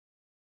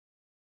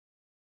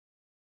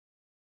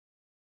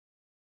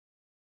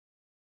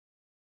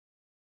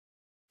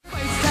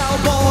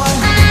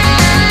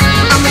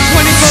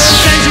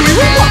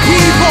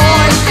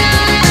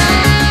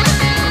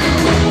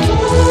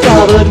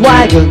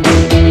tiger,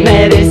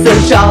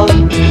 medicine shawl.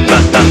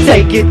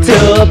 Take it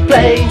to a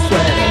place where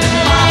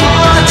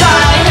I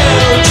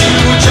held you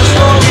just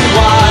for a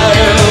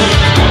while.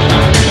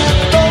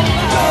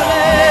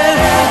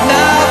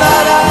 Now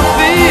that I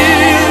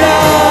feel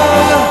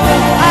love,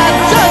 I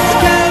just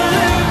can't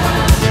live.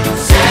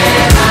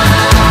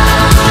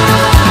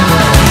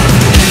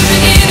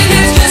 Beginning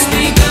has just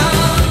begun.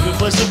 Good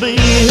place to be.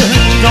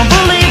 Don't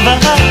believe I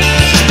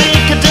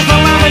speak a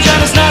different language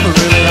and it's never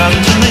really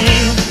happened to me.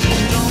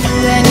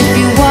 And if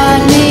you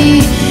want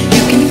me,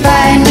 you can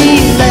find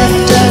me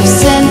left of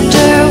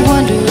center,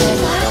 wondering.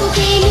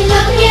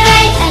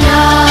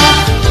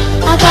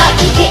 I got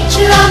your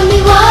picture on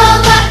me wall,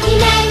 got your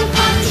name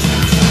on me.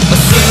 A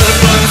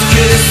servant's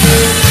kiss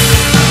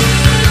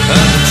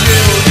and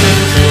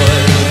children's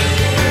play.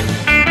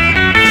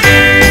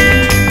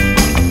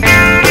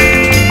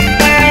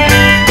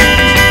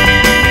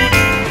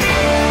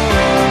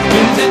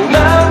 Is it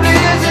love?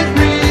 Is it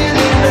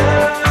really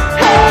love?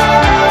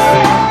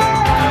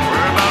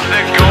 We're about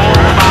to go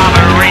by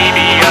the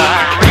radio.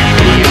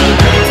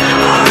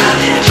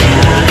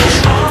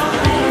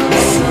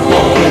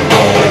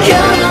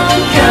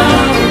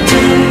 Come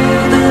to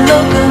the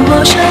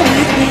locomotion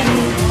with me.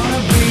 Wanna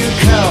be a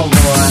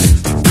cowboy?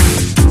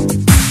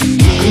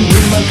 You can be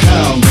my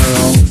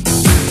cowgirl.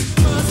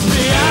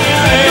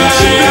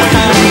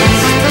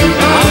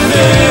 I'm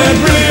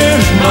every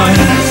night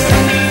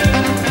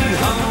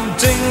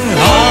hunting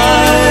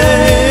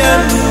high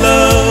and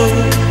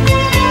low.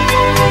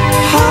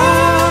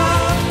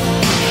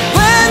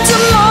 When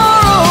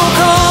tomorrow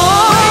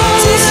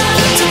comes,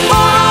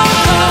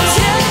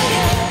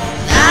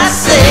 I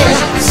said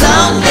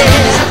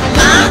someday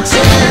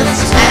mountains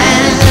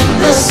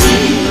and the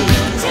sea.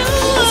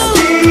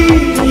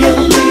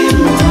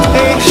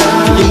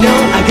 You know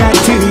I got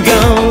to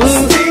go.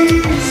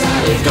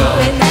 Sally go.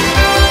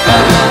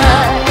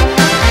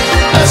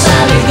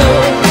 Sally go.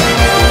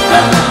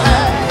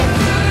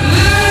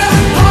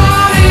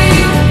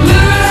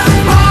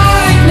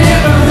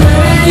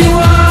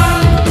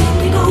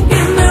 You go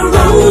give me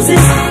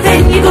roses,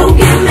 then you go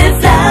give me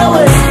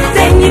flowers,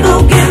 then you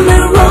go give me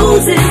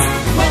roses.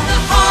 When the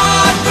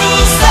heart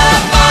grows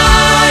that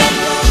fine,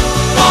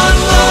 one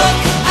look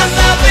and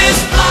love is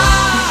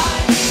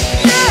blind.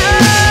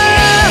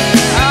 Yeah,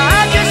 I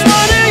just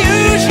wanna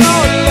use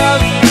your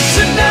love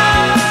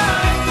tonight.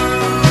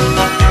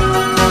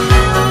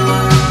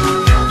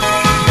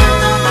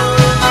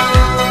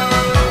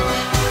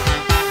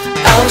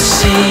 Oh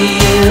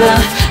Sheila,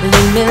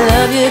 let me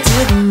love you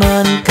till the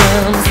morning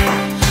comes.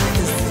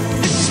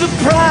 It's the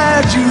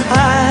pride you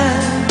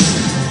hide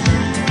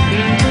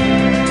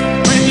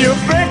when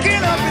you're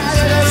breaking up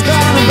and it's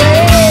gonna be.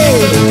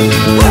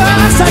 Well,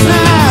 that's like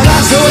now,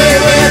 that's the way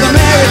with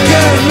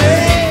American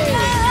made.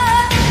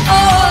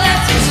 All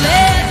that's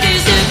left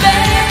is a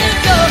better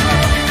door.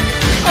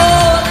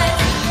 All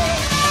that's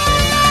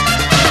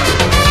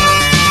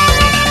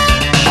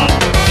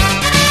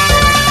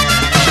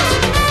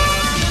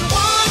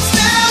One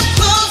step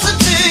closer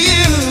to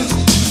you.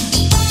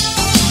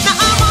 Now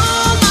I'm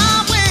on my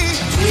way.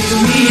 lead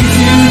me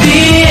to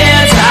the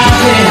end.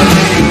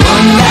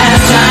 One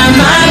last time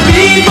might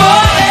be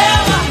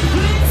forever.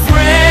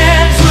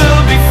 Friends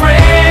will be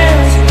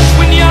friends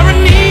when you're in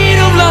need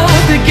of love.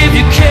 They give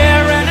you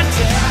care and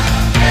attention.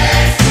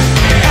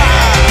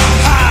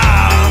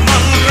 I'm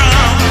on the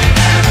ground.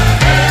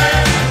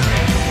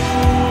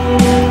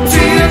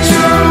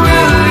 Teacher,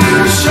 will you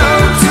show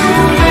to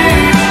me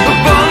a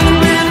bond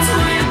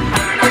between?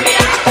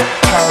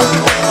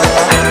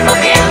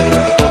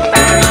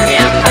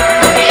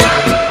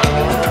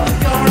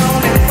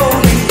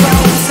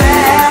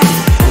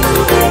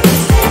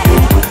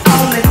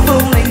 Only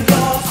fooling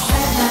goes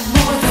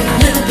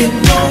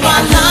sad.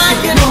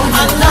 You know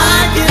I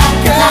like it,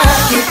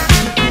 girl.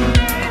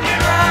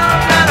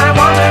 And I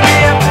wanna be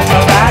a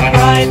back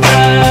rider.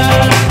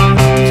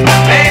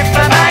 If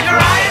the night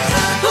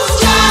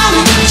rises,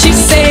 Johnny, she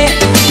said,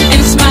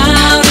 and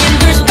smiled in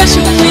her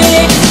special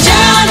way.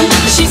 Johnny,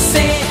 she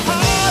said.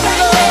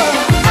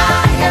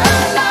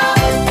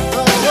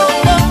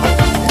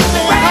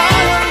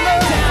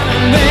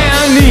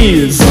 their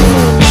knees.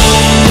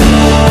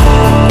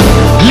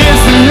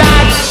 Listen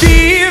like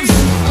thieves.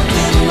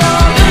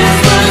 This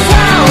was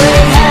how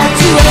it had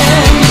to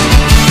end.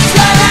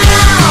 Slow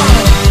down.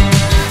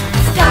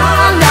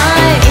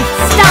 Starlight,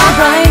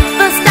 starbright,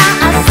 the star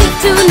I see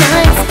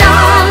tonight.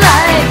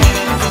 Starlight.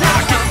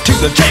 To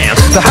the jam,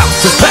 the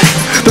house is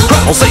packed. The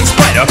crowd say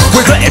Spider,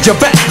 we're glad you're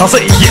back. I'll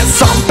say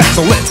yes, I'm back,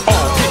 so let's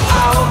all get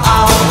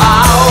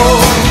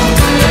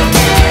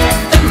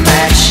The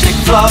magic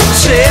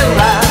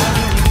flotilla.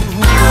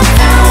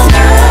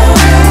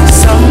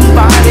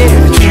 Somebody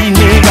treat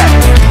me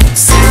back.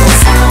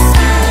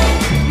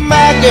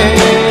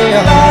 Maggie,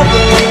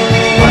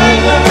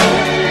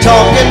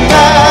 talking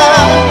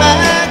about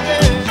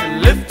Maggie.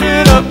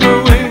 Lifted up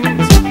her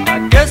wings.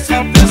 I guess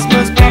that this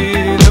must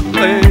be the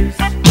place.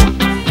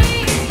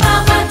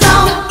 Papa,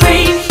 don't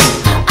breathe.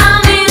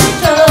 I'm in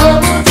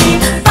trouble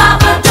deep.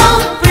 Papa,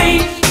 don't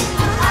breathe.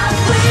 I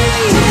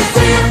breathe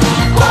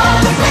in water.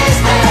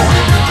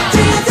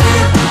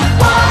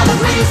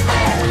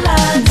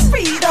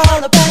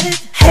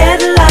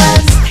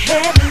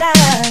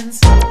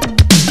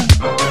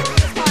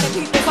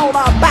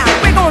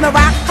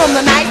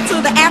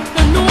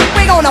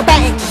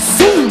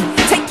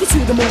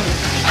 the moon.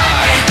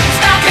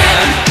 Stop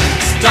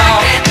it.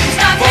 Stop it.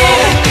 Stop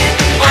it.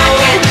 I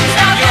can't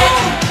stop it.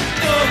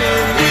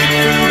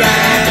 Food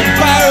and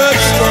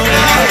pirates from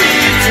out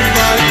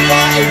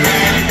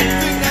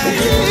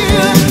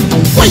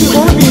where you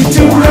gonna be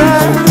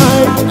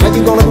tonight? Are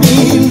you gonna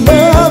be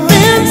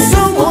loving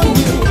someone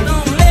new?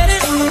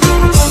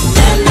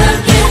 Let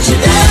love get you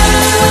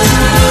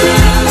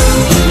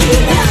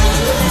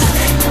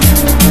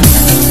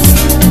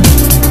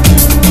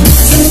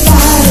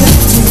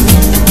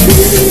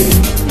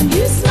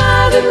You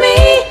smiled at me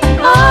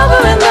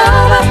over and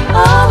over,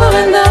 over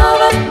and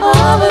over,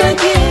 over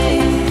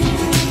again.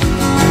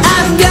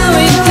 I'm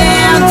going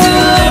down to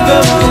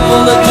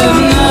Liverpool to do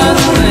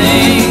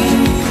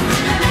nothing.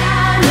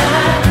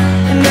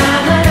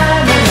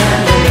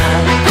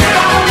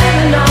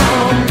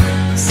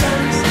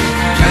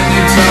 Can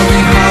you tell me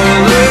how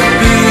will it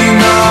be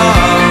now?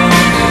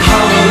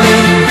 How will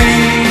it be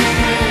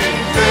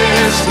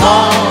this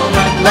long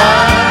at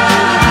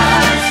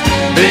last?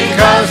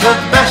 Because the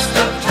best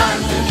of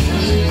times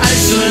is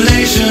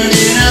Isolation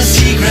in a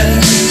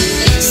secret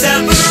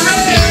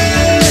separation.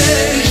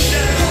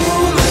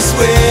 home is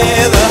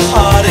where the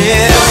heart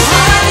is.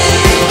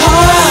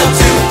 Hard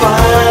to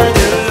find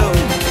alone.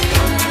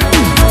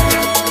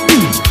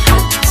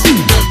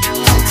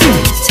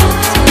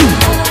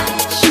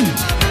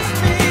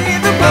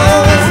 The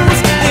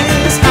rose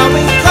is how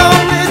we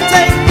come and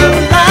take the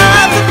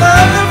life of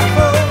other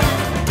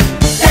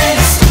folks.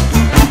 Dance,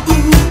 ooh, ooh,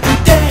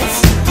 ooh, dance,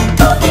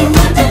 ooh, ooh,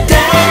 ooh,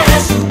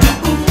 dance,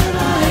 ooh, ooh, I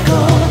go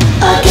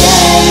Again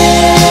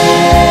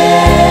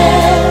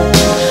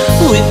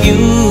with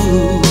you.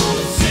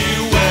 See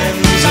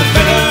when's a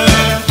feather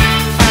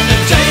and the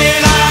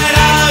daylight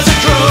as a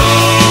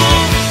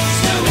crow.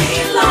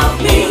 Still love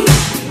me.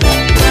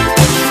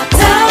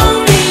 Tell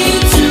me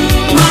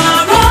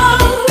tomorrow.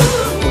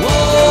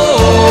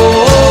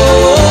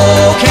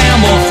 Oh,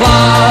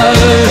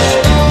 camouflage.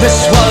 This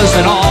was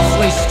an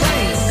awfully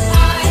strange.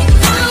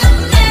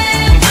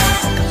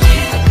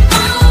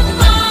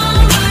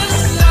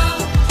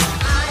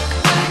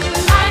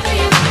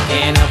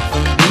 Enough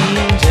for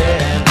being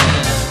dead.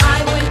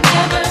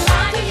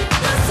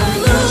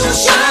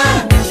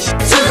 Solution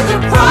to the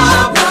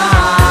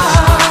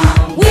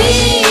problem. We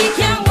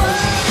can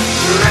work.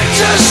 Let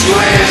us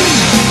swim,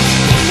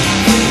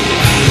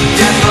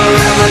 get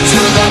forever to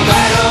the back.